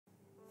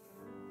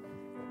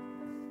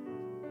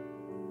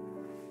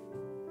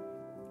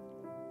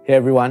Hey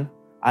everyone,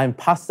 I'm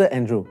Pastor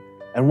Andrew,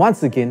 and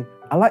once again,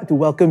 I'd like to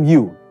welcome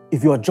you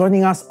if you are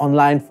joining us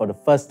online for the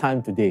first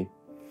time today.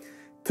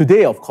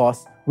 Today, of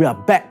course, we are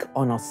back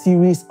on our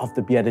series of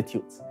the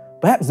Beatitudes,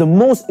 perhaps the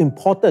most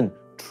important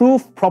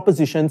truth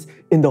propositions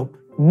in the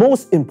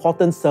most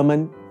important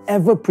sermon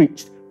ever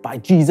preached by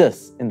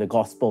Jesus in the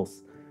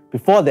Gospels.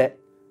 Before that,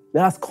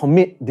 let us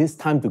commit this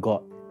time to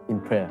God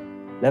in prayer.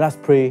 Let us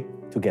pray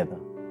together.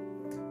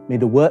 May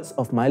the words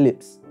of my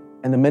lips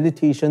and the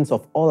meditations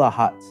of all our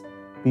hearts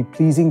be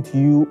pleasing to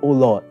you, O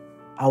Lord,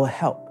 our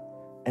help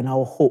and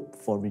our hope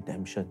for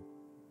redemption.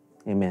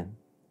 Amen.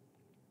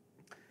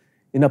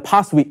 In the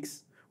past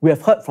weeks, we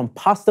have heard from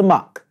Pastor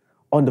Mark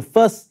on the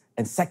first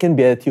and second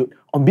Beatitude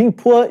on being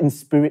poor in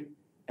spirit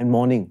and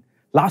mourning.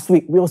 Last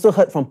week, we also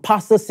heard from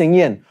Pastor Seng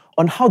Yen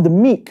on how the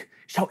meek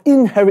shall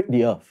inherit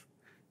the earth.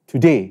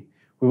 Today,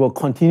 we will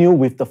continue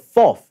with the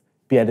fourth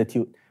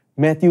Beatitude,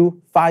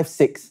 Matthew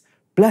 5:6.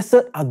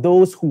 Blessed are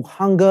those who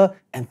hunger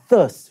and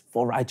thirst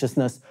for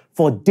righteousness,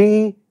 for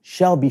they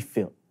shall be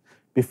filled.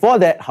 Before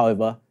that,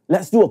 however,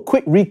 let's do a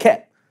quick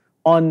recap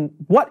on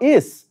what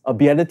is a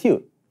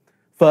Beatitude.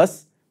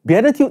 First,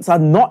 Beatitudes are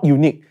not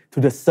unique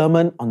to the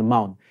Sermon on the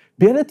Mount.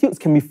 Beatitudes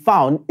can be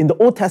found in the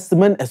Old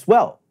Testament as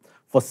well.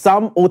 For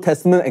some Old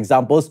Testament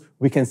examples,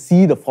 we can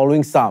see the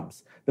following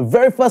Psalms. The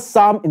very first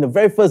Psalm in the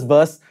very first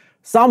verse,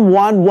 Psalm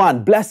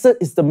 1:1, Blessed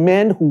is the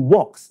man who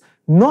walks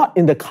not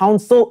in the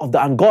counsel of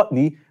the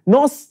ungodly,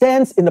 nor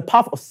stands in the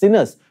path of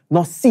sinners,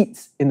 nor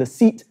sits in the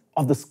seat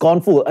of the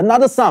scornful.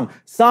 Another Psalm,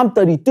 Psalm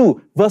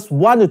 32, verse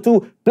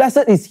 1-2,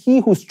 Blessed is he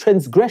whose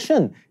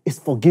transgression is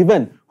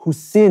forgiven, whose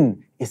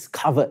sin is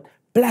covered.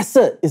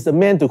 Blessed is the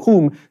man to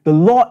whom the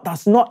Lord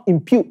does not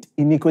impute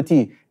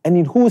iniquity, and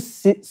in whose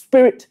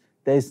spirit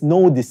there is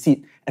no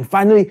deceit. And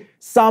finally,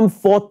 Psalm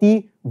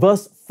 40,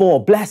 verse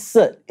 4,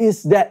 Blessed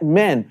is that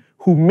man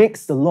who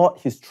makes the Lord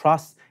his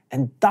trust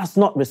and does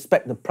not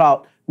respect the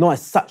proud, nor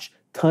as such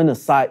turn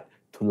aside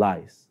to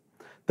lies.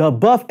 The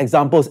above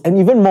examples, and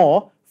even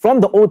more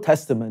from the Old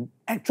Testament,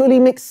 actually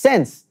make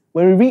sense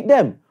when we read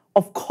them.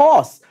 Of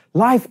course,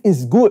 life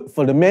is good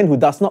for the man who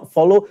does not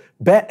follow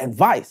bad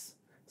advice.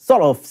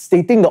 Sort of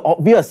stating the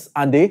obvious,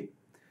 aren't they?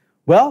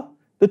 Well,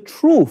 the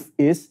truth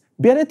is,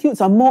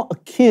 Beatitudes are more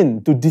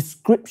akin to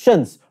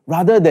descriptions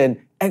rather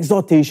than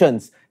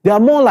exhortations. They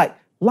are more like,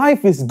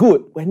 life is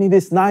good when it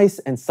is nice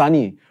and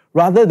sunny,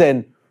 rather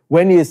than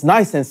when it is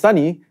nice and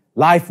sunny,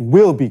 life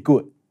will be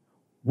good.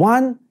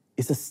 One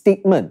is a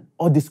statement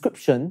or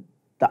description,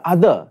 the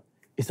other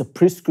is a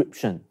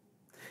prescription.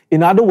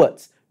 In other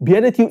words,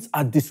 Beatitudes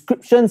are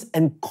descriptions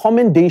and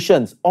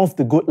commendations of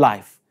the good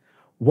life.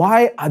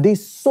 Why are they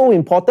so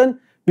important?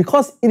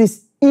 Because it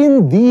is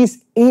in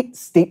these 8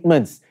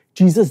 statements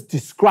Jesus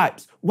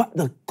describes what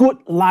the good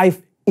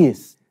life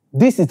is.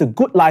 This is the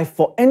good life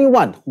for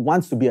anyone who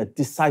wants to be a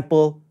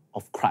disciple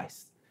of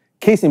Christ.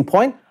 Case in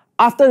point,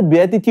 after the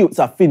Beatitudes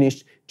are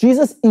finished,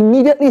 Jesus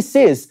immediately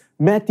says,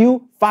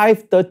 Matthew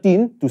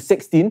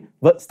 5:13-16,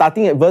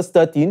 starting at verse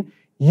 13,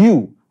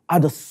 you are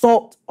the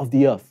salt of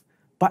the earth.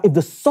 But if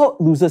the salt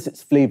loses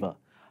its flavor,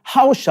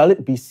 how shall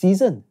it be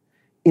seasoned?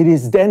 It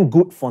is then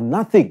good for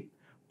nothing,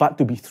 but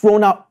to be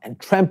thrown out and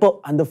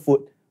trampled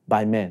underfoot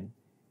by men.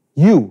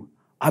 You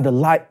are the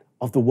light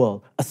of the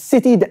world. A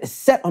city that is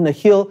set on a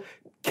hill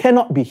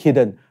cannot be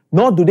hidden,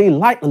 nor do they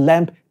light a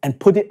lamp and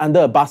put it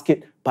under a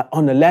basket, but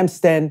on a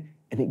lampstand,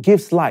 and it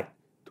gives light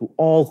to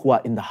all who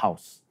are in the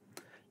house.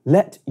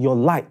 Let your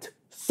light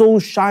so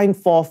shine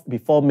forth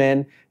before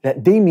men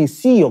that they may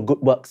see your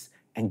good works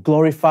and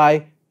glorify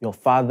your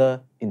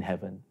Father in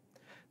heaven.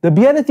 The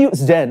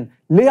Beatitudes then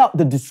lay out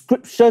the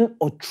description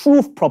or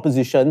truth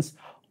propositions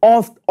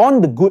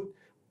on the good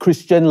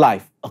Christian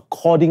life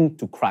according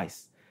to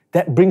Christ.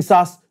 That brings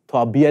us to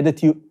our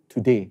Beatitude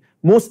today,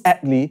 most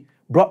aptly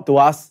brought to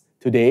us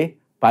today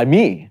by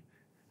me,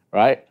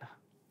 right?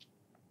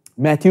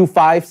 Matthew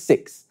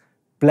 5:6.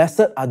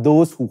 Blessed are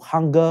those who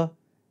hunger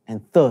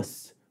and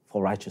thirst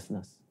for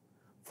righteousness,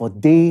 for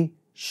they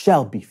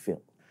shall be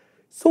filled.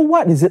 So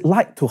what is it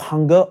like to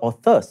hunger or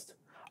thirst?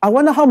 I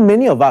wonder how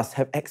many of us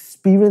have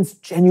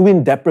experienced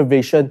genuine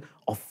deprivation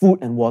of food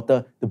and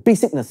water, the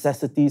basic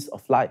necessities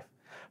of life.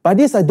 By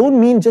this, I don't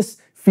mean just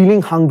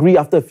feeling hungry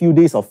after a few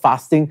days of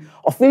fasting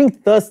or feeling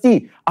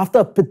thirsty after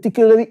a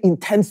particularly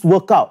intense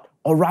workout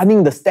or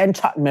running the Stand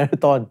Chart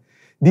Marathon.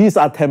 These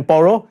are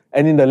temporal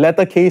and in the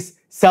latter case,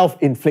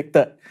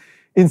 self-inflicted.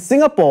 In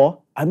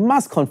Singapore, I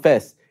must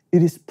confess,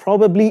 it is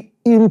probably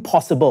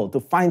impossible to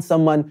find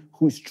someone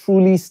who is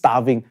truly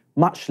starving,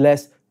 much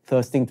less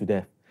thirsting to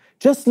death.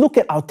 Just look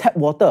at our tap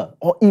water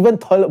or even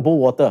toilet bowl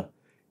water.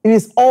 It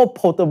is all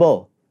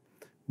potable.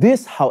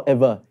 This,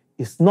 however,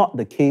 is not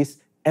the case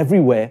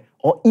everywhere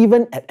or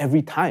even at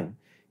every time.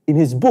 In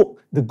his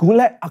book, The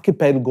Gulag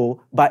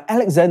Archipelago by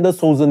Alexander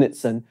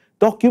Solzhenitsyn,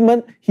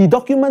 he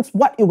documents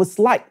what it was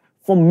like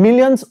for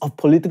millions of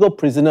political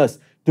prisoners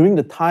during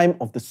the time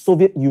of the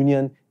Soviet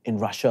Union in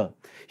Russia.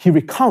 He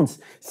recounts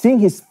seeing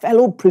his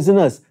fellow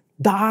prisoners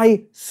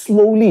die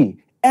slowly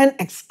and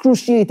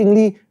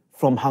excruciatingly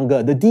from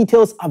hunger. The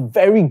details are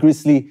very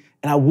grisly,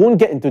 and I won't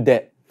get into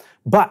that.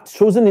 But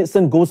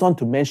Solzhenitsyn goes on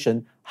to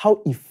mention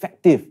how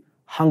effective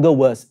hunger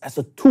was as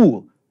a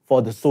tool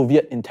for the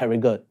Soviet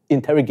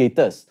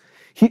interrogators.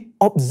 He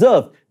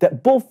observed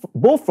that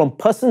both from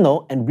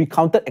personal and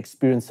recounted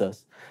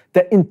experiences,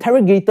 that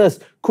interrogators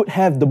could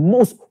have the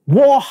most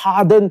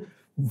war-hardened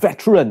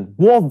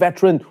war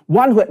veteran,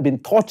 one who had been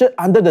tortured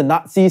under the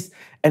Nazis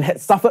and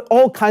had suffered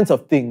all kinds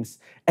of things.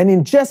 And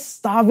in just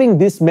starving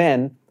this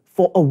man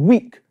for a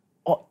week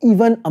or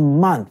even a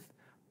month,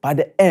 by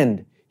the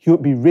end, he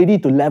would be ready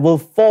to level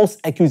false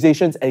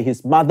accusations at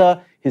his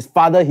mother, his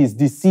father, his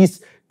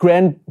deceased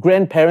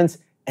grandparents,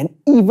 and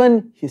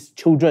even his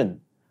children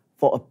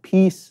for a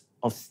piece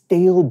of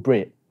stale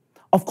bread.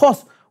 Of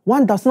course,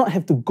 one does not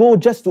have to go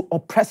just to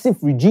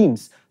oppressive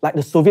regimes like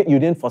the Soviet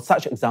Union for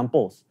such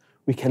examples.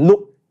 We can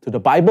look to the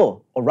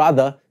Bible, or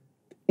rather,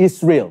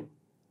 Israel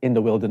in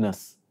the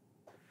wilderness.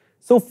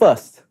 So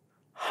first,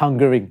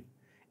 hungering.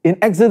 In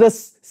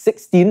Exodus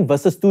 16,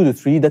 verses 2 to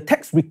 3, the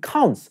text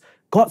recounts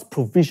God's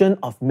provision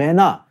of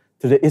manna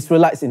to the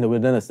Israelites in the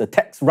wilderness. The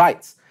text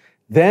writes,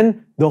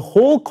 "Then the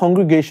whole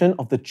congregation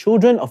of the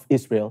children of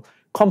Israel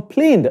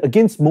complained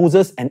against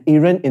Moses and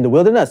Aaron in the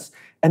wilderness.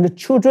 And the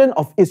children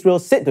of Israel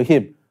said to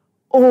him,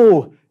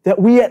 'Oh,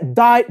 that we had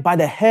died by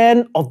the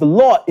hand of the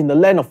Lord in the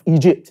land of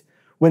Egypt,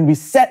 when we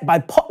sat by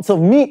pots of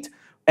meat,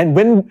 and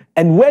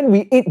when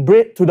we ate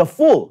bread to the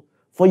full.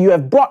 For you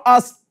have brought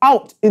us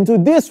out into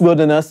this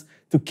wilderness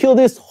to kill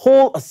this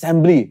whole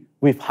assembly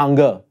with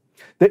hunger.'"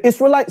 The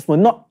Israelites were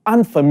not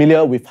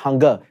unfamiliar with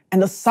hunger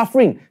and the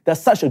suffering that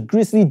such a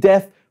grisly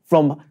death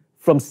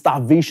from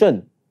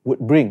starvation would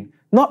bring.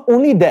 Not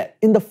only that,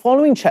 in the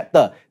following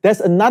chapter,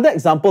 there's another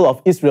example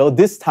of Israel,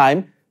 this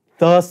time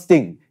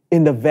thirsting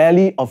in the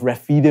valley of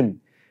Rephidim.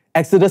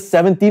 Exodus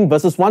 17,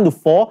 verses 1 to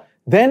 4,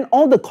 "Then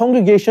all the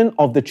congregation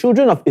of the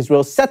children of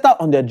Israel set out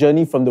on their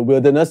journey from the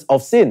wilderness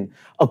of Sin,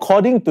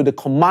 according to the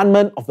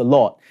commandment of the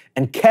Lord,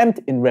 and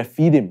camped in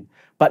Rephidim.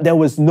 But there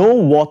was no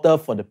water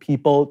for the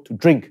people to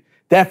drink.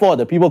 Therefore,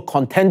 the people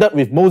contended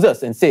with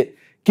Moses and said,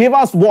 'Give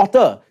us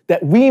water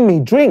that we may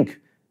drink.'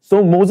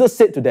 So Moses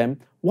said to them,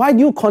 'Why do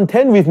you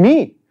contend with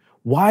me?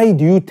 Why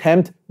do you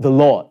tempt the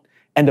Lord?'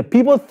 And the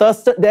people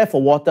thirsted there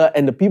for water,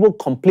 and the people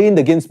complained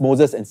against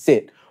Moses and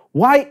said,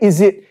 'Why is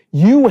it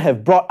you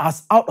have brought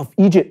us out of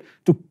Egypt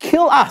to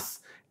kill us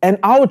and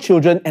our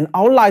children and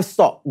our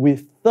livestock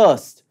with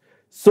thirst?'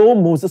 So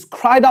Moses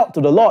cried out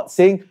to the Lord,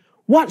 saying,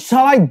 'What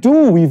shall I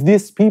do with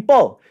these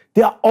people?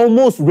 They are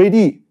almost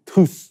ready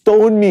to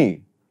stone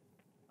me.'"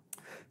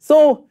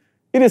 So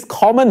it is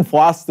common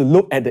for us to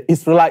look at the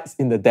Israelites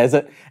in the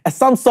desert as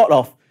some sort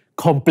of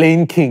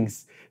complaint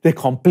kings. They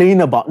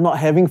complain about not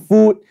having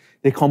food.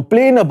 They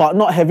complain about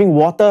not having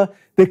water.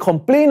 They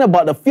complain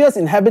about the fierce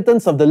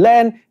inhabitants of the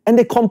land. And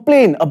they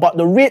complain about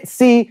the Red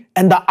Sea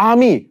and the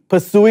army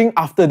pursuing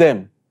after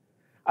them.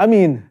 I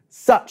mean,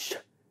 such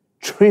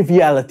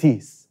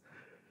trivialities.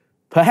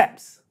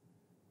 Perhaps,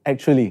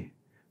 actually,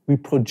 we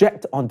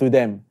project onto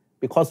them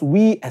because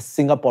we as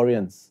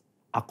Singaporeans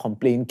are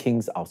complaint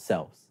kings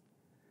ourselves.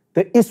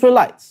 The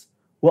Israelites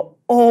were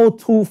all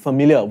too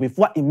familiar with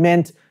what it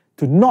meant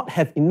to not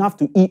have enough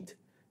to eat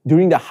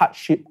during the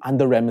hardship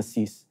under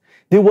Ramesses.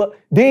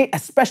 They,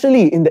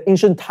 especially in the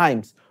ancient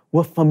times,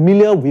 were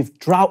familiar with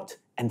drought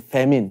and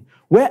famine,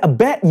 where a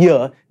bad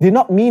year did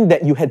not mean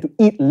that you had to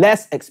eat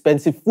less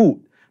expensive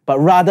food, but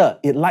rather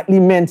it likely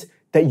meant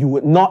that you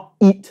would not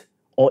eat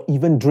or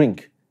even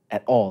drink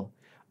at all.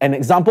 An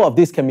example of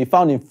this can be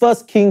found in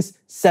 1 Kings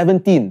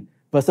 17,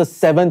 verses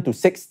 7 to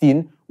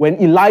 16,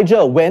 when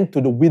Elijah went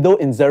to the widow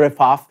in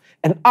Zarephath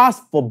and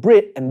asked for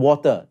bread and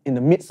water in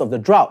the midst of the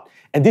drought.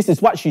 And this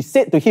is what she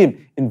said to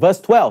him in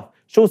verse 12.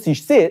 So she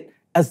said,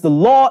 "As the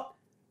Lord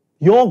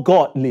your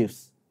God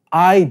lives,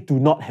 I do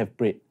not have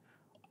bread,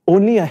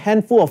 only a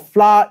handful of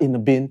flour in a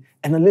bin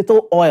and a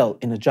little oil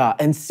in a jar.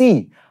 And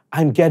see,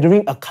 I'm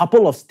gathering a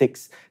couple of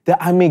sticks that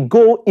I may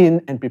go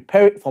in and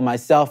prepare it for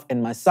myself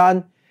and my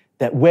son,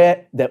 that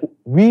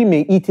we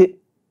may eat it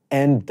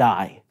and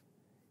die."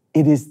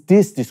 It is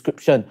this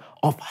description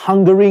of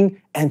hungering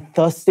and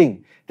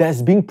thirsting that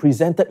is being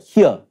presented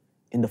here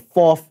in the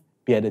fourth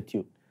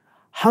Beatitude.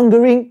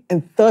 Hungering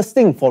and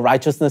thirsting for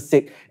righteousness'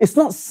 sake is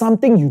not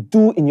something you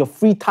do in your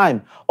free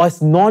time or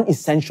as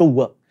non-essential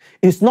work.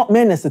 It is not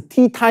meant as a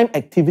tea time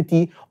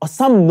activity or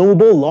some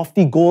noble,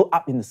 lofty goal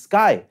up in the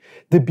sky.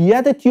 The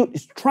Beatitude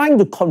is trying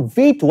to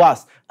convey to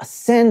us a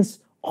sense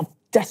of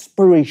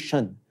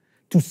desperation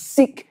to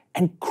seek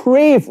and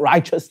crave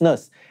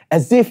righteousness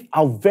as if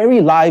our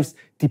very lives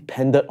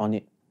depended on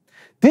it.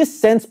 This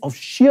sense of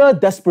sheer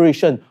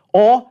desperation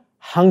or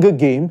hunger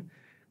game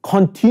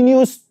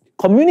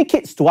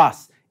communicates to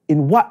us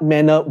in what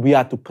manner we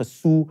are to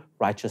pursue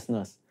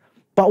righteousness.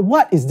 But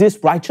what is this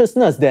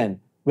righteousness then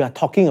we are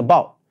talking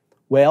about?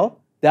 Well,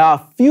 there are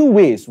a few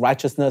ways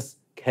righteousness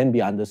can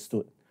be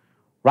understood.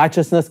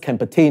 Righteousness can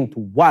pertain to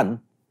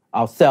 1,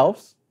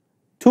 ourselves,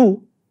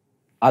 2,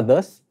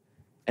 others,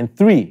 and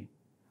 3,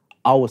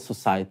 our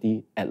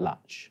society at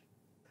large.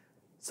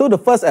 So the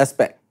first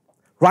aspect,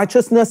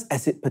 righteousness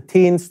as it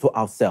pertains to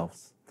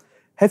ourselves.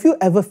 Have you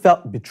ever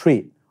felt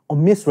betrayed or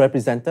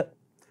misrepresented?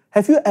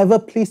 Have you ever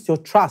placed your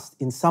trust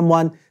in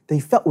someone that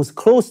you felt was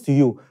close to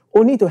you,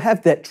 only to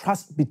have that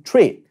trust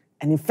betrayed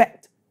and in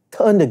fact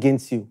turned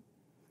against you?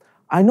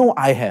 I know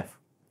I have.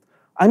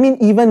 I mean,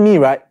 even me,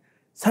 right?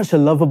 Such a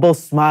lovable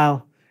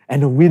smile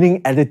and a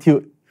winning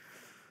attitude.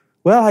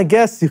 Well, I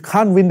guess you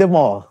can't win them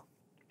all.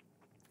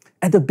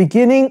 At the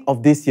beginning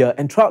of this year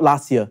and throughout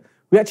last year,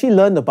 we actually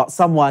learned about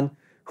someone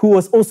who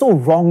was also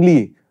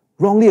wrongly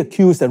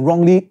accused and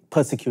wrongly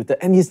persecuted,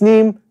 and his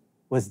name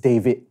was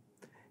David.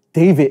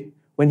 David,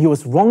 when he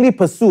was wrongly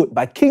pursued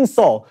by King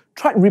Saul,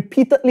 tried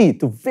repeatedly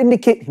to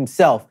vindicate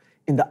himself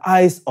in the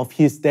eyes of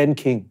his then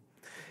king.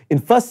 In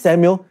 1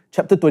 Samuel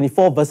chapter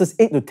 24, verses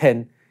 8 to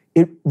 10,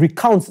 it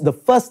recounts the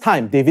first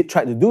time David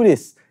tried to do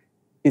this.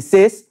 It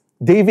says,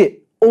 David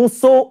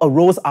also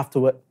arose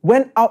afterward,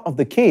 went out of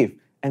the cave,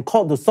 and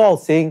called to Saul,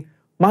 saying,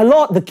 "My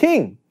lord the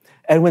king."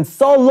 And when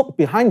Saul looked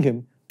behind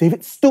him,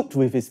 David stooped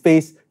with his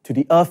face to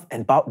the earth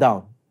and bowed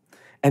down.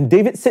 And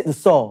David said to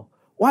Saul,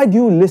 "Why do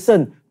you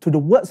listen to the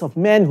words of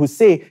men who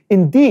say,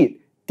 'Indeed,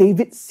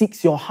 David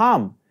seeks your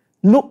harm'?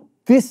 Look,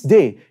 this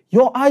day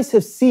your eyes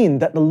have seen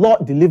that the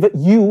Lord delivered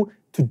you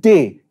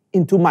today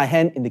into my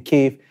hand in the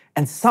cave,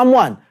 and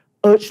someone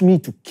urged me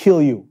to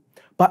kill you.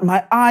 But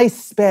my eyes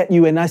spared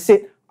you, and I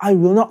said, I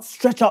will not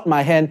stretch out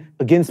my hand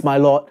against my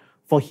Lord,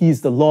 for he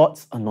is the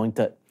Lord's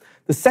anointed."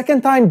 The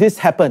second time this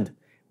happened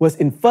was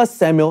in 1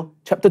 Samuel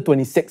chapter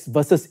 26,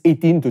 verses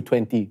 18 to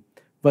 20.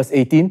 Verse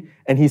 18,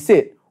 and he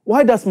said,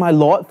 "Why does my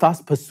Lord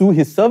thus pursue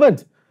his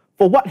servant?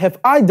 For what have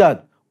I done,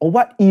 or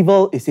what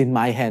evil is in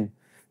my hand?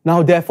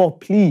 Now therefore,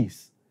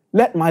 please,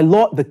 let my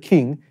Lord the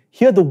king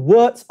hear the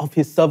words of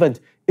his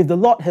servant. If the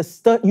Lord has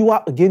stirred you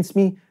up against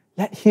me,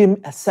 let him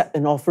accept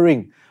an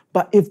offering.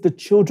 But if the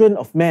children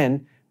of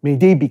man, may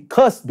they be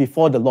cursed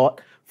before the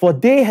Lord, for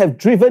they have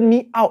driven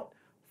me out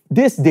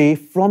this day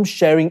from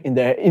sharing in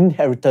their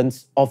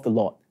inheritance of the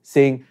Lord,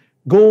 saying,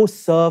 'Go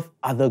serve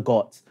other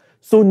gods.'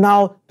 So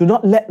now do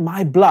not let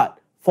my blood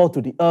fall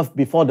to the earth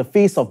before the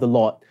face of the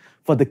Lord,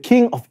 for the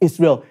king of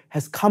Israel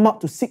has come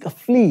out to seek a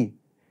flea,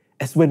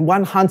 as when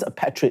one hunts a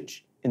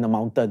partridge in the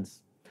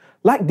mountains."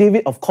 Like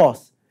David, of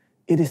course,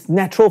 it is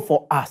natural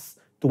for us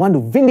to want to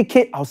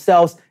vindicate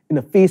ourselves in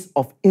the face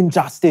of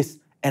injustice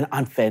and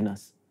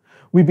unfairness.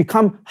 We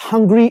become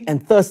hungry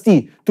and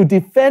thirsty to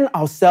defend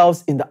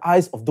ourselves in the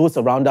eyes of those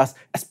around us,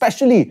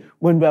 especially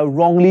when we are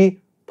wrongly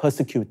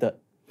persecuted.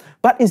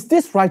 But is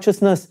this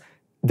righteousness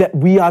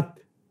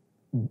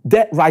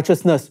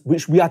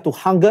which we are to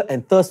hunger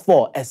and thirst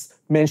for, as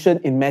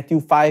mentioned in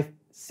Matthew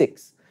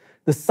 5:6?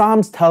 The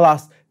Psalms tell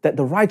us that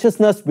the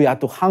righteousness we are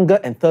to hunger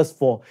and thirst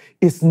for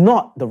is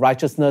not the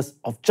righteousness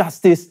of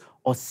justice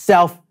or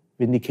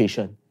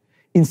self-vindication.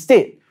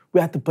 Instead, we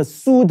are to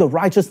pursue the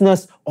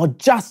righteousness or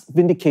just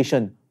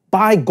vindication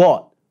by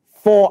God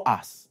for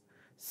us.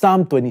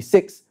 Psalm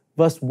 26,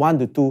 verse 1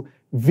 to 2,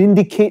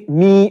 "Vindicate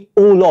me,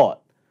 O Lord,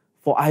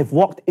 for I have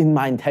walked in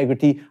my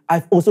integrity. I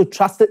have also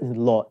trusted in the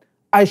Lord.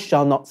 I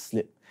shall not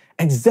slip.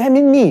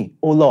 Examine me,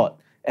 O Lord,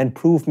 and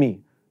prove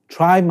me.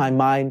 Try my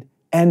mind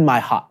and my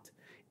heart."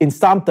 In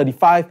Psalm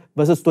 35,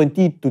 verses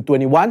 20 to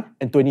 21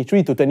 and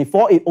 23 to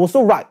 24, it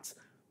also writes,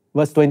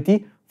 verse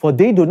 20, "For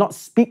they do not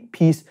speak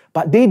peace,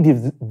 but they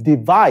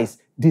devise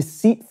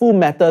deceitful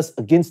matters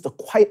against the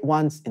quiet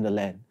ones in the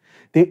land.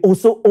 They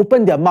also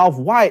opened their mouth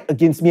wide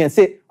against me and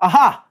said,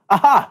 'Aha,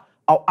 aha,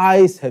 our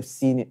eyes have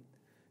seen it.'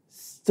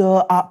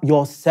 Stir up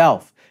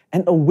yourself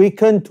and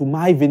awaken to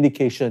my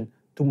vindication,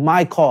 to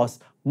my cause,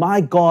 my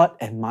God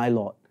and my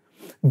Lord.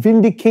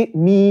 Vindicate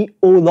me,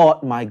 O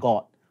Lord my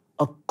God,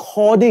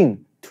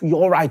 according to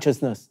your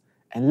righteousness,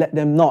 and let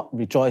them not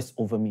rejoice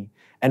over me."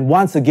 And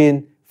once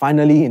again,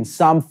 finally in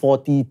Psalm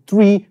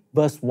 43,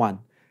 verse 1,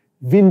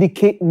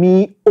 "Vindicate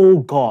me, O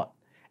God,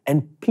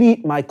 and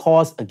plead my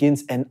cause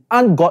against an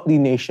ungodly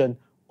nation.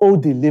 O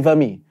deliver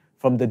me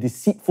from the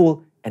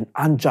deceitful and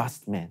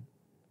unjust man."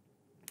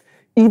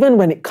 Even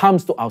when it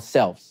comes to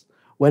ourselves,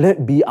 whether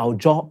it be our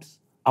jobs,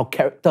 our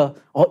character,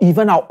 or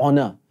even our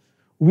honor,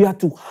 we are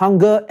to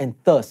hunger and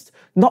thirst,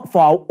 not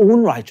for our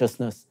own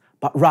righteousness,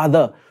 but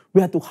rather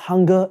we are to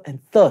hunger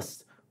and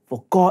thirst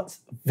for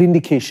God's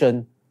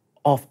vindication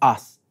of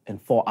us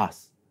and for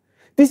us.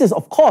 This is,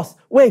 of course,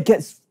 where it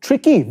gets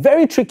tricky,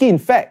 very tricky in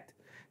fact.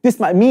 This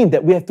might mean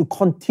that we have to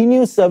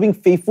continue serving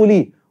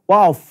faithfully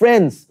while our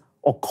friends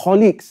or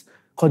colleagues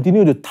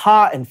continue to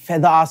tar and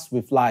feather us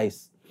with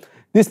lies.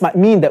 This might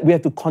mean that we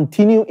have to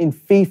continue in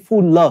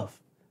faithful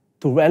love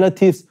to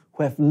relatives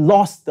who have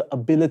lost the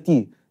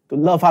ability to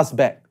love us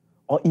back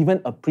or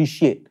even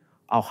appreciate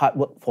our hard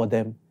work for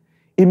them.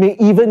 It may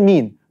even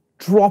mean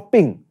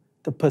dropping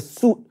the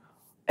pursuit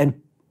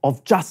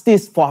of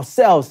justice for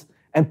ourselves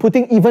and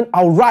putting even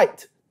our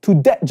right to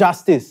that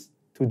justice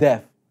to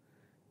death.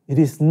 It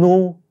is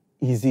no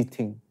easy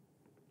thing.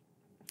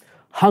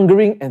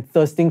 Hungering and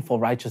thirsting for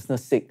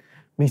righteousness' sake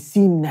may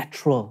seem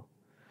natural,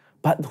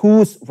 but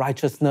whose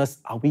righteousness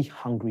are we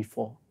hungry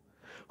for?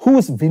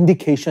 Whose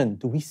vindication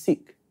do we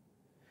seek?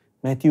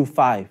 Matthew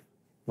 5,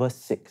 verse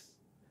 6.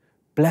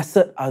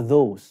 "Blessed are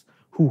those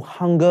who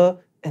hunger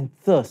and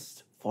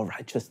thirst for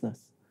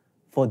righteousness,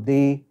 for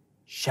they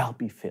shall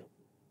be filled.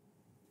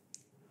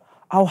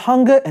 Our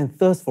hunger and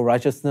thirst for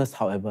righteousness,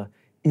 however,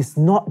 is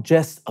not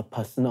just a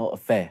personal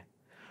affair.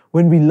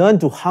 When we learn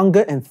to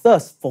hunger and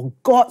thirst for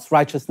God's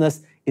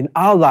righteousness in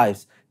our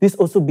lives, this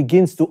also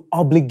begins to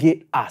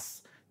obligate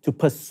us to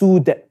pursue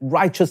that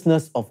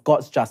righteousness of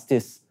God's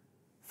justice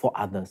for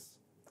others.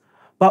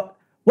 But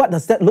what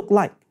does that look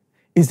like?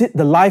 Is it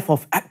the life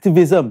of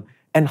activism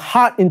and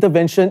hard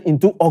intervention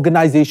into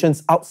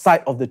organizations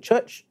outside of the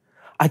church?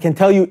 I can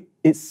tell you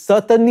it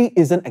certainly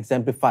isn't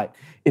exemplified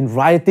in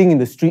rioting in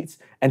the streets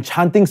and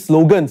chanting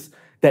slogans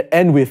that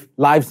end with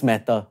 "Lives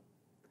Matter."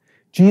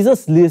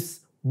 Jesus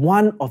lists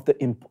one of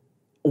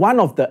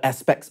the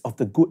aspects of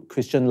the good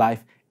Christian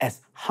life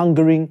as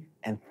hungering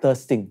and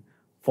thirsting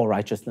for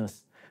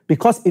righteousness.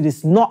 Because it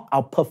is not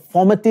our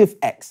performative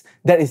acts,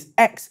 that is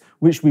acts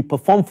which we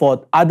perform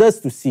for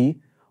others to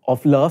see,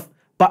 of love,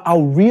 but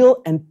our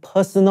real and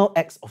personal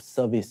acts of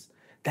service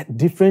that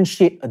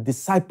differentiate a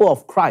disciple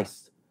of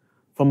Christ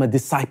from a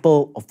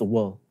disciple of the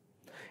world.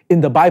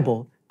 In the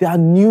Bible, there are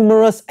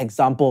numerous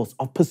examples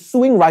of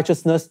pursuing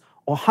righteousness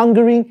or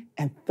hungering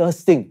and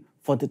thirsting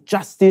for the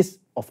justice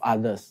of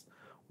others.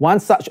 One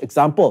such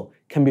example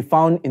can be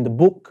found in the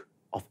book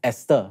of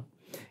Esther.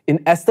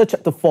 In Esther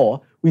chapter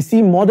 4, we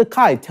see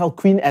Mordecai tell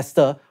Queen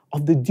Esther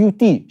of the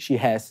duty she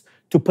has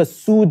to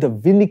pursue the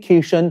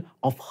vindication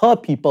of her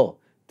people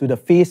to the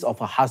face of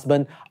her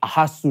husband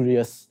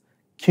Ahasuerus,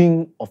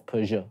 king of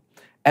Persia.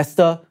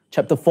 Esther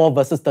chapter 4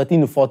 verses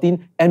 13 to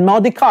 14, and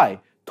Mordecai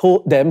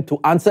told them to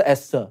answer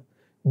Esther,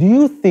 "Do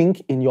you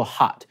think in your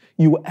heart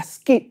you will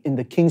escape in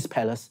the king's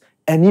palace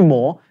any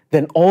more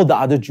than all the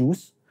other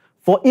Jews?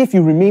 For if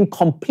you remain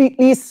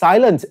completely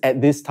silent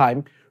at this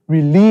time,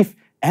 relief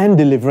and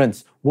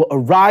deliverance will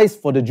arise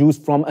for the Jews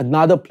from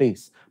another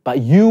place,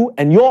 but you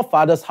and your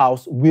father's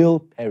house will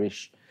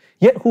perish.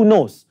 Yet who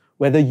knows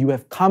whether you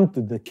have come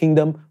to the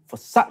kingdom for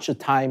such a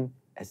time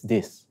as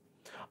this?"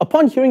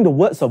 Upon hearing the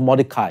words of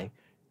Mordecai,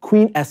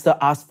 Queen Esther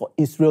asked for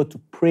Israel to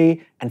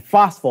pray and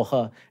fast for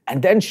her,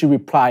 and then she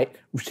replied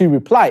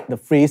the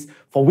phrase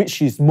for which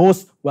she is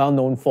most well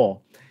known for.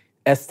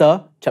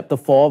 Esther chapter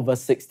 4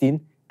 verse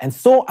 16, "And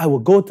so I will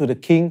go to the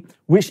king,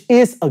 which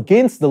is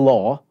against the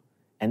law,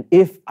 and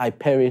if I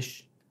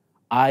perish,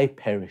 I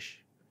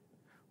perish."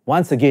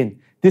 Once again,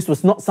 this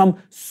was not some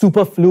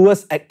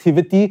superfluous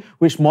activity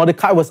which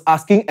Mordecai was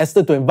asking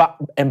Esther to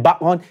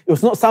embark on. It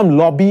was not some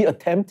lobby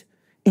attempt.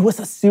 It was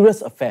a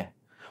serious affair,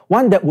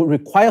 one that would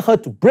require her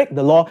to break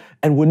the law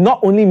and would not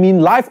only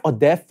mean life or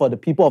death for the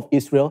people of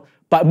Israel,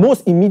 but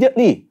most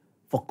immediately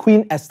for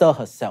Queen Esther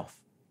herself.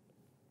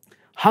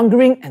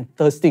 Hungering and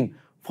thirsting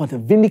for the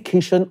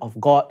vindication of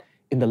God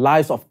in the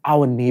lives of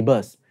our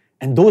neighbors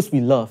and those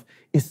we love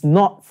is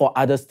not for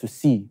others to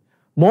see.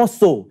 More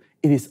so,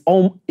 it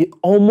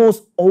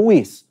almost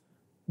always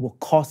will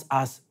cost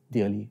us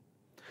dearly.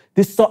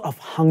 This sort of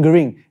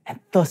hungering and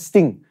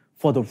thirsting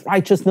for the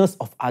righteousness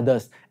of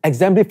others,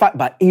 exemplified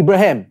by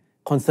Abraham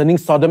concerning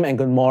Sodom and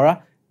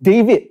Gomorrah,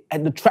 David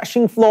at the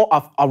threshing floor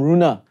of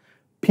Araunah,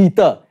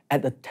 Peter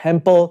at the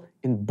temple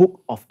in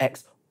Book of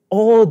Acts.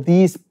 All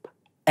these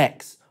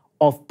acts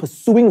of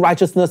pursuing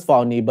righteousness for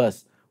our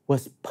neighbors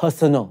was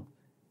personal,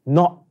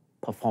 not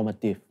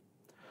performative.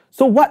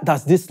 So what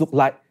does this look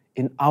like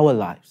in our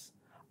lives?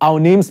 Our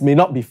names may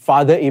not be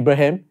Father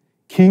Abraham,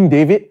 King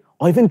David,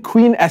 or even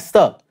Queen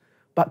Esther,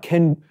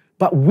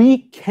 but we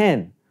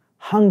can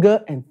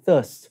hunger and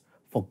thirst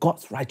for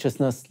God's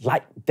righteousness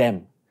like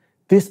them.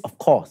 This, of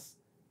course,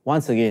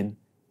 once again,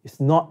 is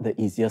not the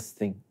easiest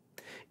thing.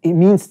 It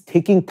means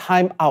taking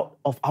time out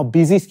of our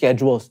busy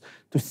schedules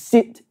to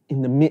sit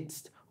in the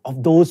midst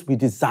of those we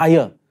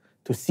desire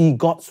to see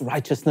God's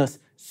righteousness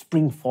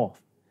spring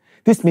forth.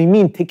 This may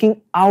mean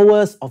taking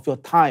hours of your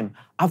time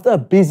after a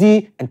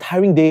busy and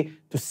tiring day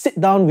to sit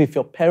down with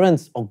your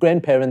parents or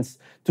grandparents,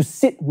 to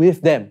sit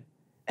with them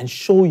and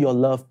show your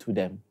love to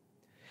them.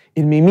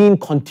 It may mean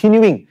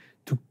continuing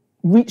to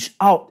reach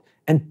out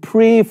and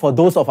pray for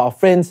those of our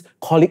friends,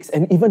 colleagues,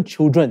 and even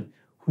children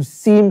who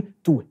seem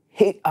to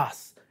hate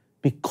us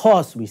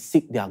because we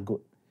seek their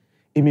good.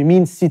 It may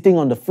mean sitting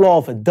on the floor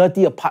of a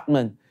dirty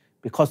apartment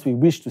because we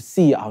wish to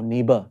see our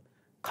neighbor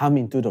come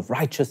into the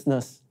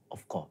righteousness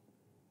of God.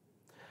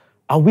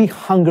 Are we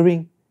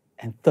hungering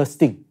and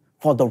thirsting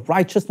for the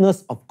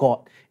righteousness of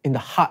God in the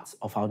hearts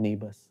of our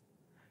neighbors?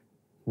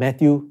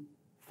 Matthew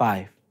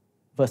 5,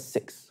 verse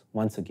 6,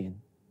 once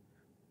again.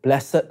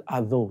 "Blessed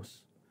are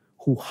those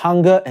who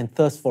hunger and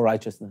thirst for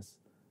righteousness,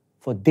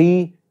 for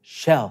they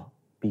shall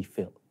be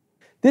filled."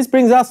 This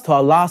brings us to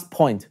our last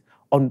point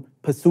on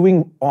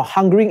pursuing or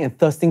hungering and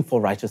thirsting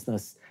for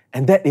righteousness,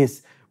 and that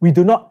is, we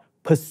do not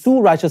pursue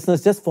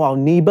righteousness just for our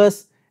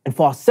neighbors and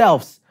for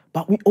ourselves,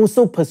 but we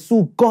also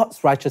pursue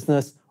God's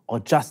righteousness or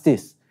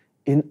justice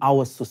in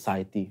our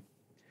society.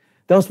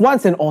 There was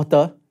once an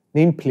author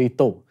named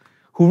Plato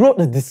who wrote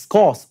a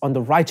discourse on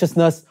the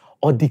righteousness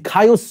or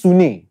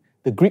dikaiosune,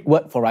 the Greek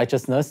word for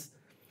righteousness,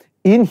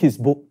 in his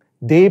book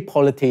De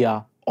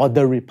Politeia or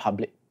The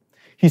Republic.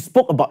 He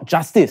spoke about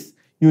justice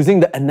using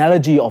the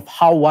analogy of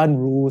how one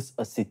rules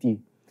a city.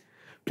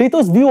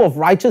 Plato's view of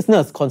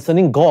righteousness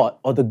concerning God,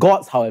 or the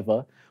gods,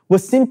 however,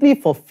 was simply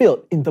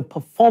fulfilled in the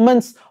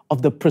performance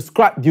of the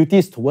prescribed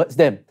duties towards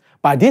them.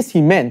 By this,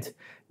 he meant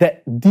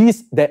that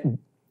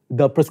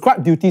the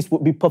prescribed duties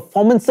would be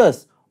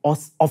performances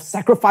of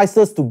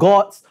sacrifices to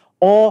gods,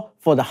 or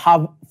for the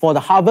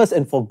harvest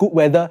and for good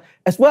weather,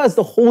 as well as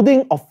the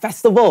holding of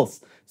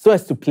festivals, so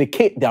as to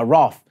placate their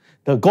wrath,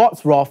 the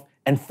gods' wrath,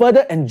 and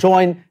further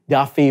enjoin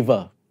their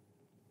favor.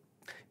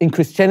 In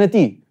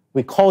Christianity,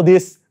 we call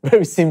this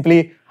very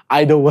simply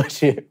idol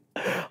worship,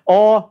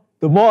 or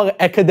the more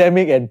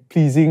academic and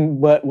pleasing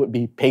word would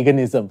be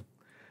paganism.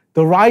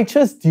 The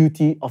righteous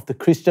duty of the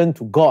Christian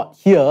to God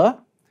here,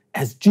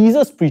 as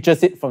Jesus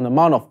preaches it from the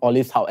Mount of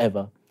Olives,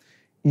 however,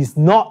 is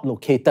not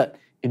located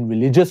in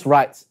religious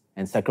rites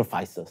and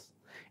sacrifices.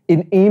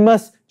 In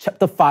Amos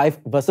chapter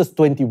 5, verses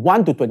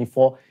 21 to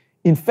 24,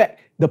 in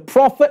fact, the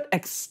prophet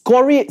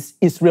excoriates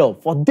Israel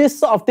for this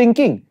sort of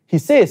thinking. He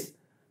says,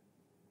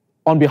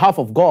 on behalf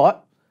of God,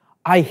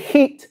 I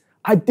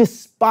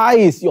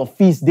despise your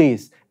feast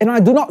days, and I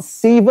do not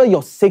savor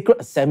your sacred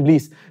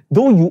assemblies.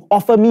 Though you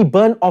offer me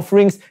burnt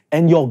offerings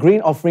and your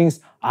grain offerings,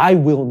 I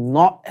will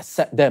not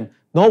accept them,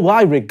 nor will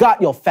I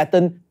regard your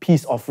fattened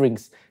peace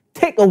offerings.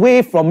 Take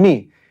away from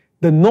me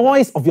the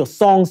noise of your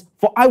songs,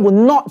 for I will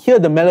not hear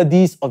the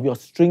melodies of your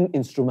string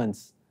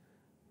instruments.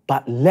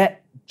 But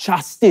let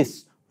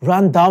justice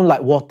run down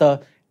like water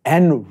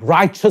and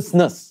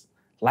righteousness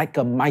like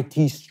a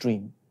mighty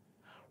stream.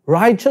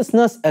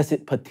 Righteousness as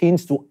it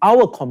pertains to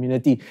our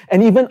community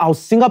and even our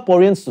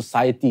Singaporean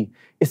society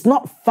is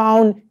not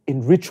found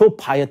in ritual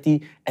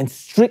piety and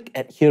strict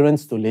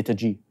adherence to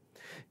liturgy.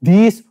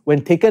 These,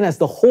 when taken as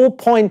the whole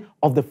point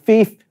of the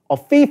faith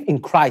in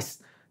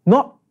Christ,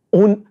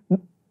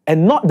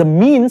 and not the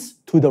means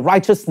to the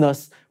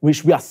righteousness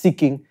which we are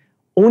seeking,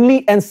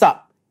 only ends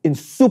up in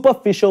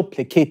superficial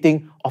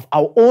placating of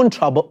our own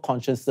troubled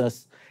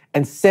consciousness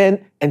and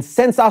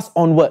sends us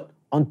onward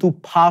onto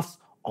paths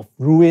of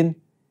ruin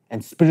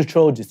and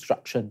spiritual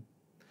destruction.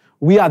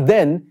 We are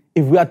then,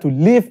 if we are to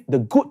live the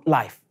good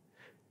life,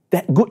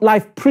 that good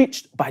life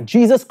preached by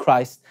Jesus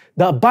Christ,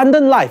 the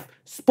abundant life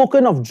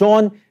spoken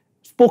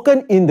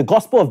in the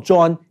Gospel of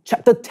John,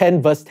 chapter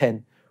 10, verse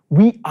 10,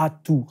 we are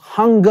to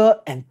hunger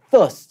and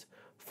thirst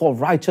for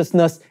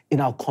righteousness in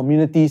our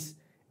communities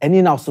and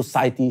in our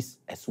societies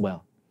as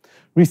well.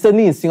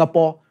 Recently in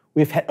Singapore,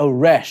 we've had a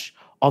rash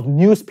of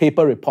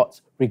newspaper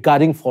reports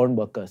regarding foreign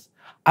workers.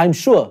 I'm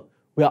sure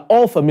we are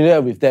all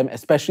familiar with them,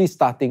 especially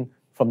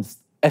from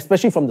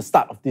the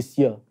start of this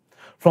year.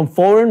 From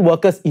foreign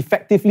workers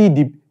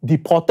effectively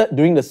deported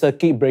during the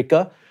circuit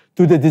breaker,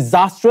 to the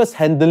disastrous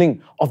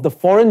handling of the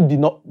foreign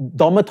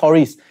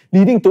dormitories,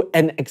 leading to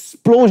an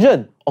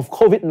explosion of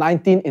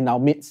COVID-19 in our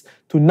midst,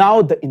 to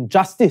now the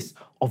injustice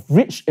of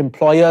rich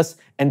employers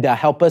and their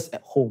helpers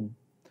at home.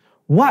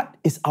 What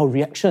is our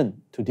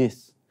reaction to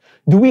this?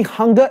 Do we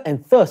hunger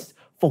and thirst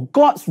for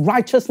God's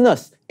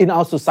righteousness in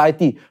our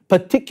society,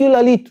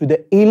 particularly to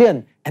the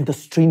alien and the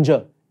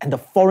stranger and the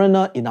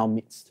foreigner in our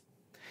midst?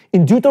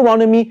 In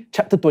Deuteronomy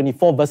chapter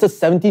 24, verses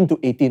 17 to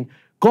 18,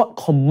 God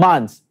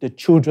commands the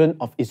children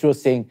of Israel,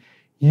 saying,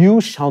 "You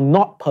shall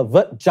not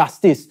pervert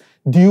justice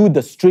due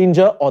the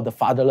stranger or the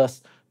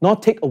fatherless, nor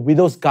take a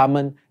widow's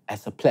garment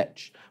as a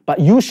pledge.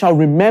 But you shall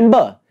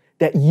remember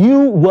that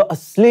you were a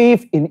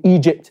slave in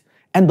Egypt,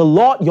 and the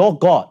Lord your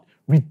God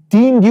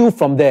redeemed you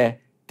from there.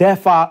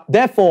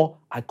 Therefore,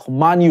 I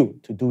command you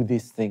to do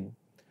this thing."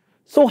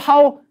 So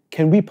how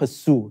can we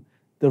pursue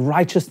the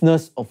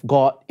righteousness of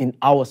God in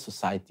our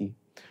society?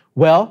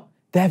 Well,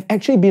 there have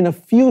actually been a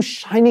few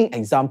shining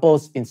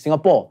examples in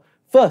Singapore.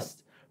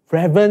 First,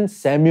 Reverend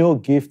Samuel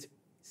Gift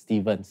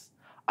Stevens.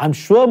 I'm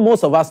sure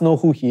most of us know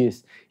who he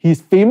is. He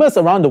is famous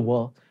around the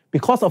world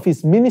because of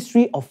his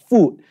ministry of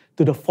food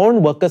to the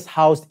foreign workers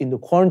housed in the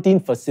quarantine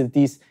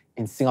facilities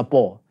in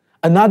Singapore.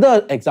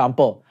 Another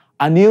example,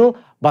 Anil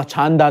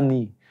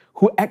Bachandani,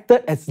 who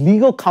acted as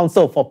legal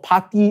counsel for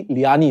Pati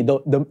Liani,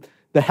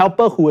 the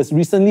helper who was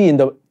recently in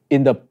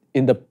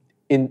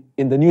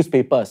the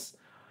newspapers.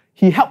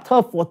 He helped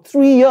her for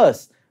 3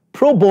 years,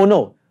 pro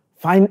bono,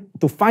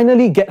 to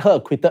finally get her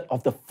acquitted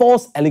of the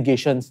false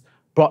allegations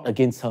brought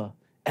against her.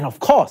 And of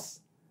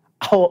course,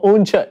 our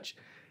own church,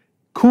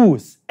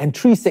 Coos and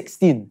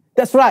 316,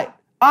 that's right,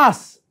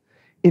 us,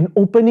 in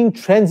opening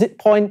Transit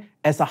Point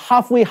as a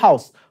halfway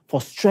house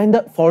for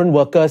stranded foreign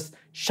workers,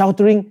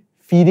 sheltering,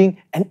 feeding,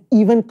 and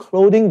even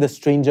clothing the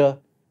stranger,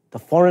 the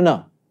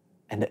foreigner,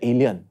 and the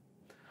alien.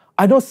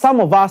 I know some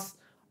of us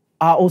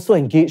are also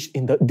engaged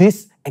in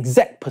this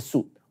exact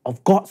pursuit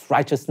of God's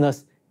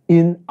righteousness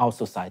in our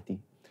society.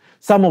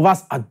 Some of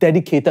us are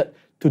dedicated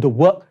to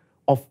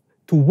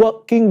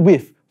working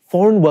with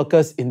foreign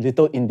workers in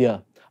Little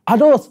India.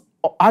 Others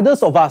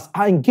of us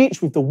are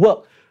engaged with the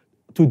work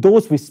to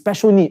those with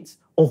special needs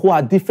or who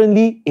are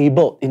differently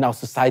abled in our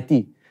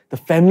society, the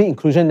Family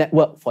Inclusion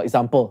Network, for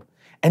example.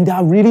 And there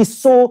are really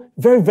so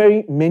very,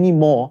 very many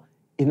more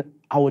in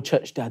our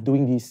church that are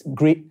doing these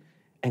great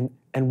and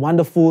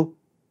wonderful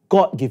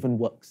God-given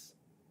works.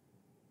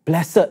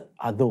 Blessed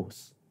are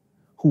those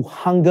who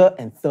hunger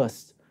and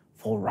thirst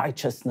for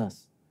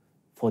righteousness,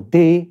 for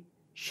they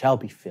shall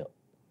be filled.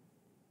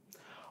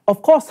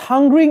 Of course,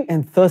 hungering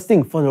and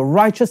thirsting for the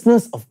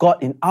righteousness of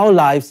God in our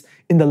lives,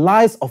 in the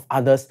lives of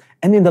others,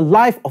 and in the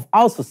life of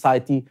our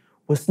society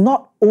was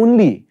not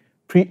only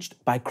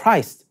preached by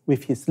Christ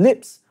with his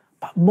lips,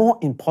 but more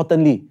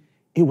importantly,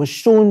 it was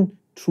shown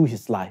through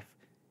his life,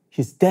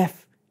 his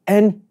death,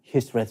 and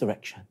his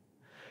resurrection.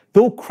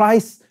 Through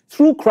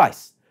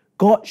Christ,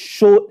 God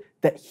showed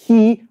that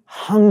he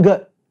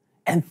hungered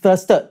and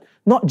thirsted,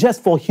 not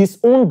just for his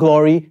own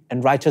glory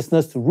and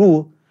righteousness to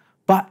rule,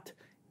 but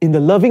in the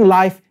loving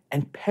life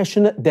and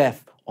passionate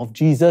death of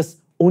Jesus,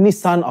 only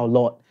Son, our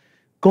Lord,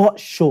 God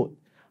showed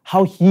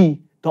how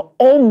he, the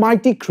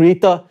Almighty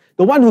Creator,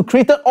 the one who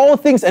created all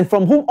things and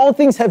from whom all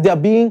things have their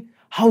being,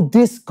 how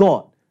this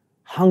God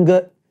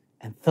hungered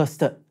and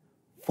thirsted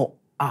for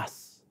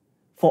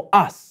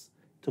us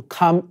to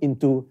come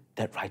into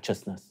that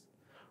righteousness.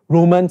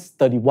 Romans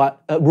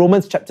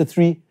chapter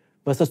 3,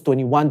 verses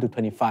 21 to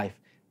 25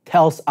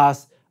 tells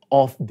us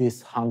of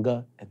this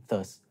hunger and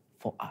thirst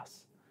for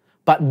us.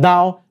 But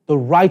now the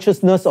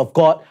righteousness of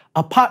God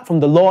apart from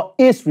the law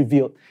is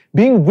revealed,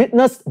 being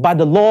witnessed by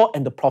the law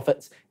and the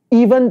prophets,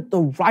 even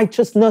the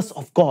righteousness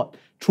of God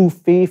through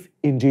faith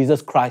in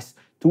Jesus Christ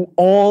to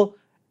all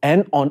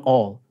and on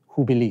all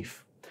who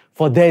believe.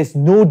 For there is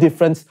no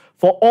difference,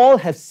 for all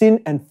have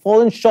sinned and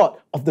fallen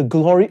short of the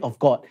glory of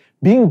God,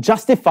 being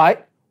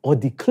justified or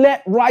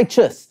declared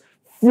righteous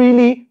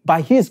freely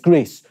by his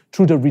grace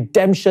through the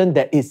redemption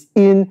that is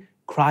in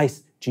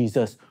Christ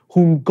Jesus,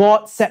 whom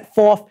God set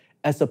forth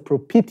as a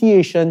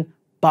propitiation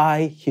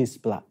by his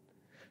blood,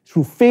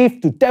 through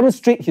faith to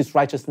demonstrate his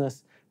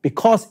righteousness,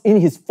 because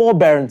in his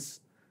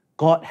forbearance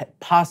God had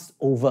passed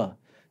over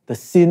the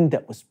sin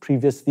that was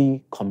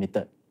previously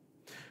committed.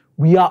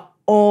 We are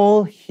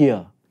all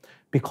here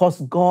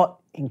because God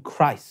in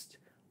Christ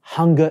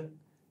hungered,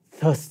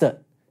 thirsted,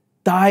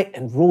 died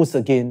and rose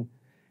again,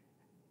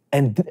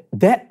 and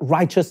that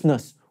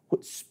righteousness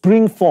would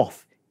spring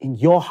forth in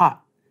your heart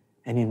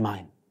and in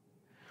mine.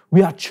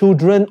 We are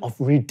children of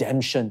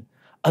redemption,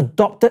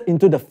 adopted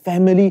into the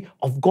family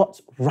of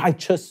God's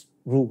righteous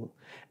rule.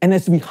 And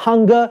as we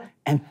hunger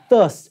and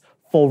thirst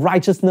for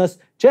righteousness,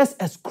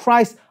 just as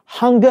Christ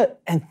hungered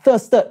and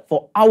thirsted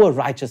for our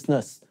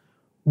righteousness,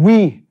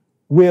 we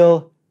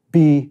will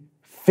be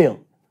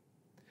filled.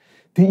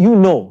 Did you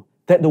know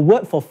that the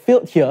word for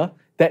filled here,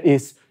 that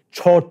is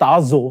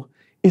chortazo,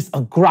 is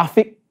a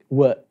graphic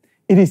word?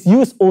 It is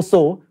used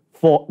also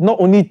for not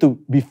only to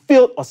be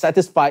filled or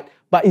satisfied,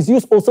 but it's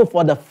used also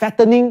for the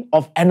fattening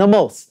of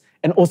animals,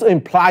 and also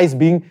implies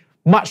being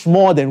much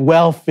more than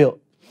well filled.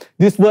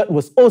 This word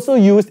was also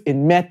used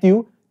in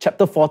Matthew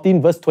chapter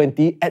 14, verse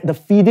 20, at the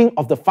feeding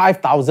of the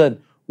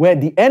 5,000, where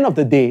at the end of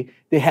the day,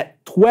 they had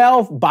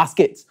 12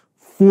 baskets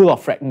full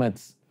of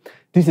fragments.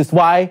 This is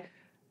why,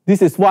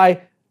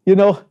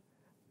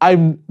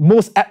 I'm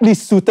most aptly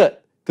suited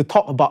to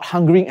talk about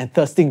hungering and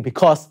thirsting,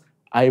 because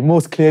I'm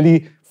most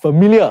clearly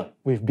familiar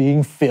with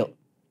being filled.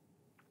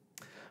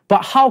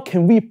 But how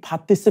can we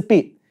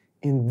participate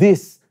in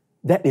this,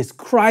 that is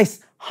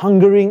Christ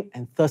hungering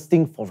and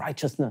thirsting for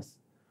righteousness?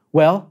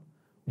 Well,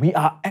 we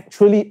are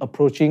actually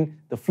approaching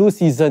the flu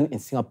season in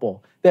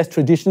Singapore. That's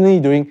traditionally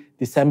during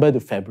December to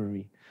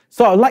February.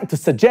 So I'd like to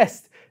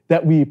suggest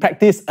that we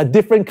practice a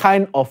different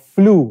kind of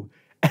flu,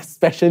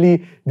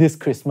 especially this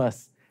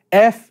Christmas.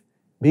 F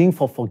being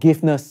for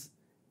forgiveness,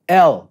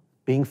 L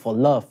being for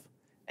love,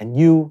 and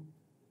U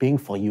being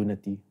for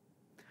unity.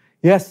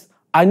 Yes,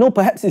 I know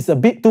perhaps it's a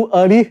bit too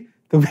early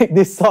to make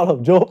this sort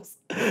of jokes,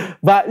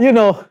 but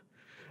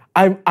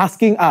I'm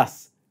asking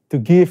us to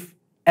give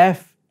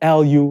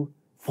FLU,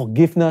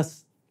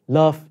 forgiveness,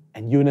 love,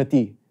 and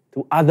unity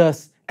to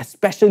others,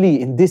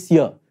 especially in this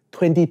year,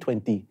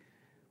 2020.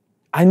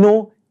 I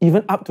know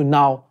even up to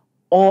now,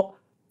 all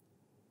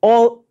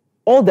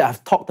that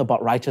I've talked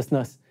about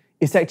righteousness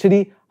is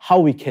actually how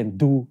we can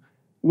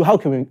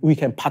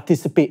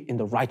participate in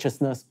the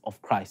righteousness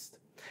of Christ.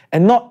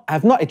 And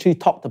I've not actually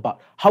talked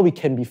about how we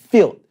can be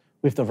filled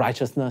with the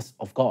righteousness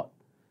of God.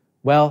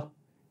 Well,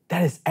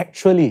 that is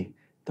actually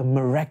the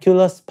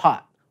miraculous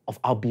part of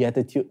our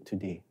Beatitude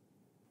today.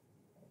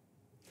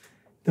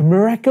 The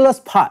miraculous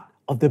part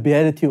of the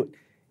Beatitude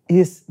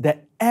is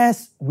that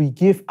as we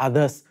give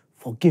others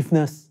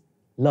forgiveness,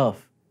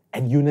 love,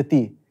 and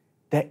unity,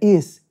 there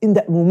is, in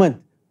that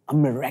moment, a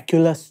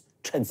miraculous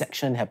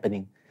transaction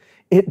happening.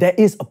 There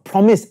is a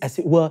promise, as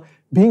it were,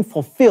 being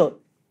fulfilled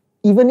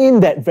even in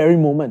that very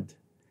moment.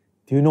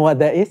 Do you know what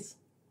that is?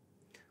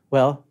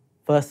 Well,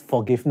 first,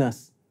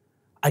 forgiveness.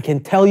 I can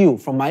tell you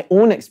from my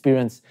own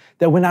experience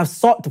that when I've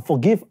sought to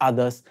forgive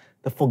others,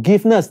 the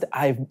forgiveness that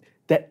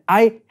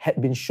I had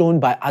been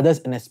shown by others,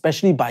 and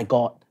especially by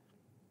God,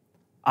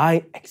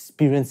 I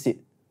experience it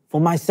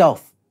for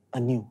myself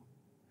anew.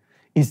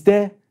 Is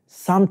there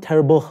some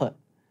terrible hurt,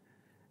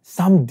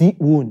 some deep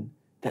wound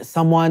that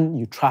someone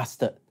you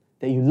trusted,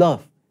 that you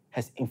love,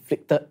 has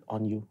inflicted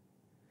on you?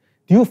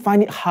 Do you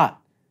find it hard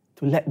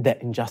to let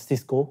that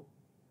injustice go?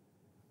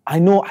 I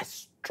know I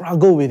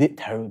struggle with it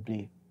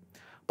terribly.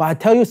 But I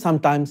tell you,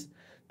 sometimes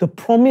the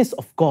promise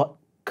of God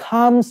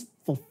comes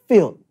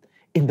fulfilled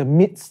in the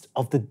midst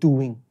of the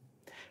doing.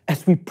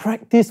 As we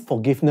practice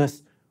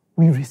forgiveness,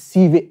 we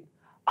receive it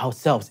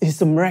ourselves.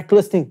 It's a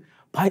miraculous thing,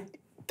 but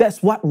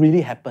that's what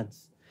really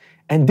happens.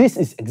 And this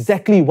is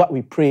exactly what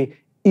we pray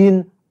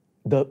in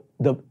the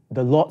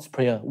Lord's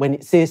Prayer when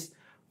it says,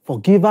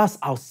 forgive us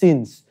our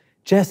sins,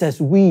 just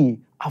as we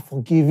are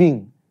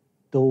forgiving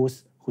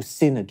those who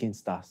sin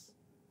against us.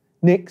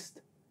 Next,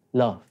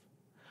 love.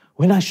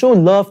 When I show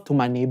love to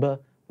my neighbor,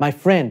 my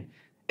friend,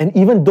 and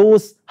even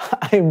those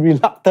I am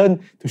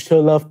reluctant to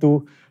show love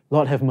to,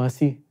 Lord have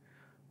mercy,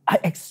 I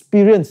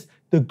experience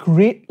the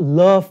great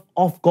love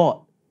of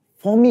God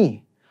for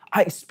me.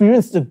 I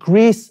experience the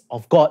grace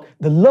of God,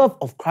 the love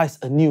of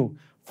Christ anew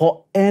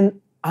for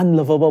an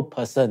unlovable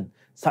person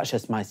such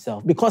as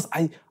myself, because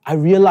I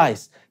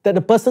realize that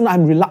the person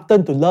I'm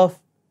reluctant to love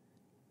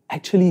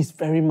actually is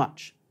very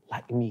much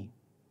like me.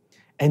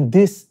 And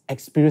this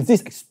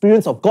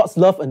experience of God's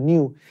love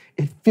anew,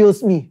 it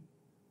fills me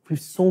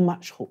with so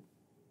much hope.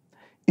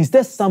 Is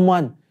there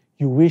someone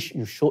you wish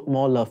you showed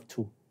more love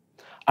to?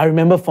 I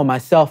remember for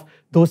myself,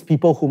 those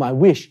people whom I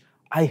wish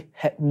I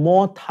had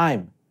more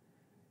time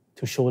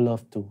to show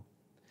love to.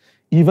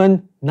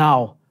 Even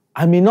now,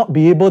 I may not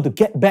be able to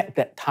get back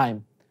that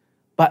time,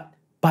 but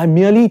by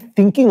merely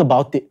thinking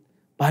about it,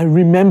 by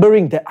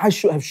remembering that I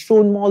should have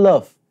shown more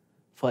love,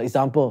 for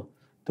example,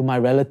 to my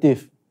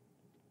relative,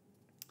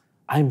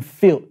 I'm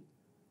filled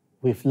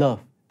with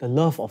love, the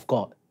love of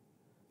God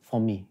for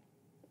me.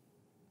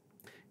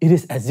 It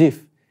is as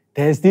if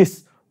there is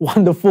this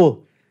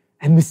wonderful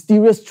and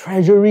mysterious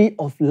treasury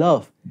of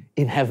love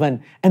in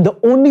heaven. And the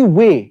only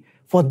way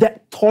for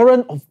that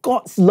torrent of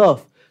God's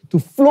love to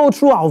flow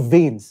through our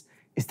veins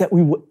is that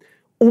we would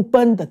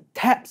open the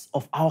taps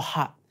of our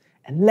heart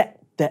and let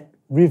that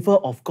river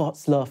of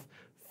God's love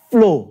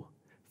flow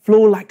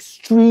like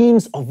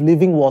streams of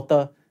living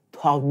water to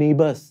our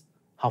neighbors,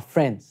 our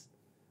friends,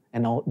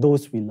 and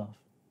those we love.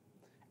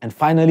 And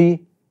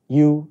finally,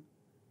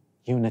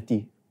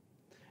 unity.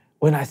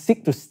 When I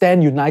seek to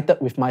stand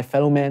united with my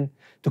fellow man,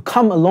 to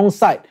come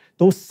alongside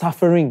those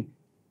suffering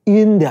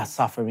in their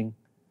suffering,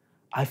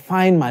 I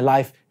find my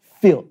life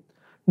filled,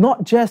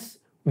 not just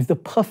with the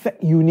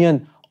perfect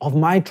union of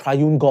my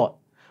triune God,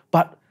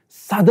 but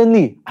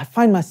suddenly I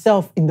find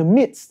myself in the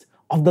midst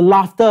of the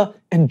laughter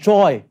and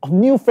joy of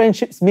new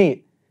friendships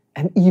made,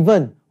 and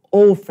even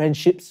old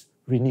friendships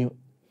renewed.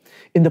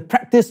 In the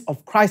practice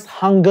of Christ's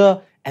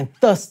hunger and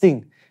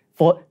thirsting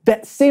for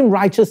that same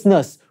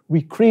righteousness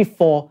we crave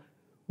for,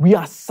 we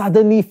are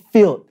suddenly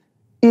filled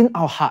in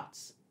our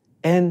hearts,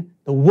 and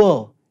the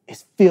world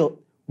is filled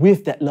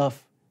with that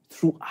love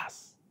through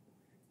us.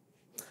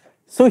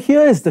 So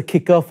here is the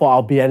kicker for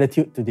our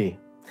Beatitude today.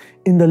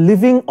 In the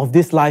living of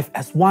this life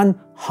as one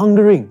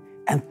hungering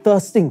and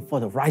thirsting for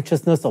the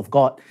righteousness of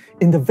God,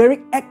 in the very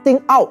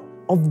acting out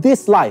of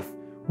this life,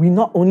 we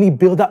not only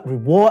build up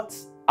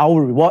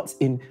our rewards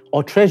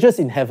or treasures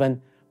in heaven,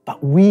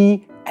 but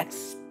we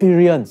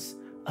experience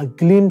a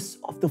glimpse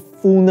of the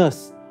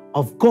fullness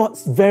of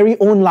God's very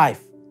own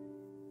life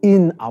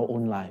in our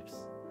own lives.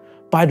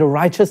 By the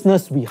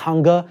righteousness we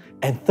hunger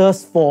and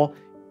thirst for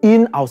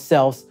in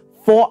ourselves,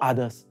 for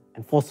others,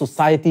 and for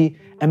society,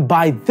 and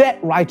by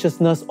that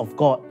righteousness of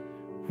God,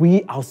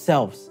 we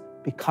ourselves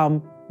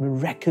become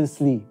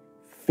miraculously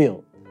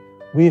filled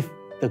with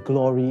the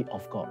glory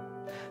of God.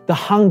 The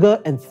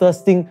hunger and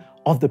thirsting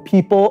of the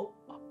people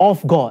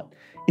of God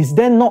is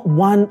then not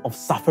one of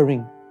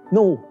suffering.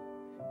 No,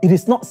 it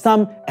is not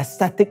some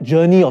aesthetic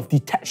journey of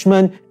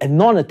detachment and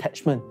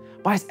non-attachment,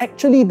 but it's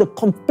actually the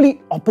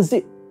complete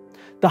opposite.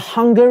 The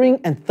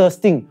hungering and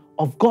thirsting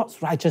of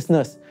God's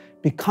righteousness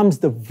becomes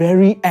the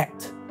very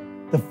act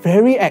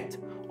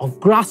of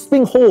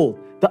grasping hold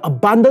the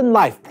abundant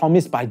life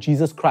promised by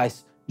Jesus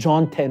Christ,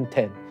 John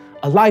 10:10,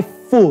 a life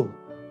full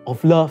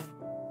of love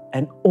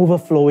and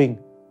overflowing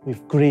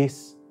with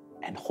grace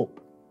and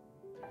hope.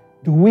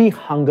 Do we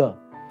hunger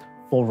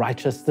for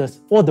righteousness,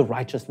 for the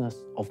righteousness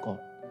of God?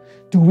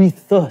 Do we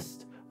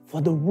thirst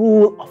for the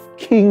rule of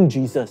King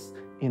Jesus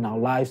in our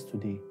lives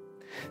today?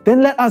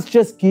 Then let us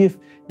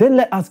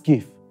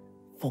give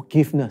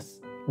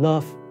forgiveness,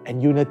 love,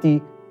 and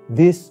unity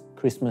this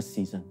Christmas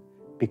season.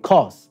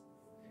 Because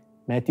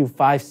Matthew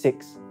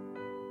 5:6,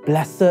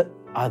 blessed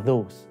are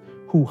those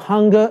who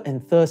hunger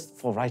and thirst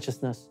for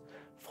righteousness,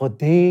 for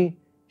they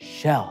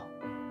shall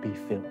be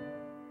filled.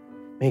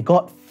 May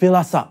God fill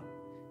us up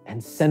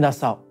and send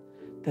us out,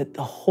 that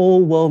the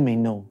whole world may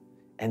know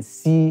and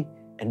see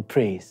and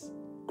praise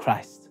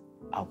Christ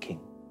our King.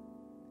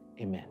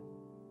 Amen.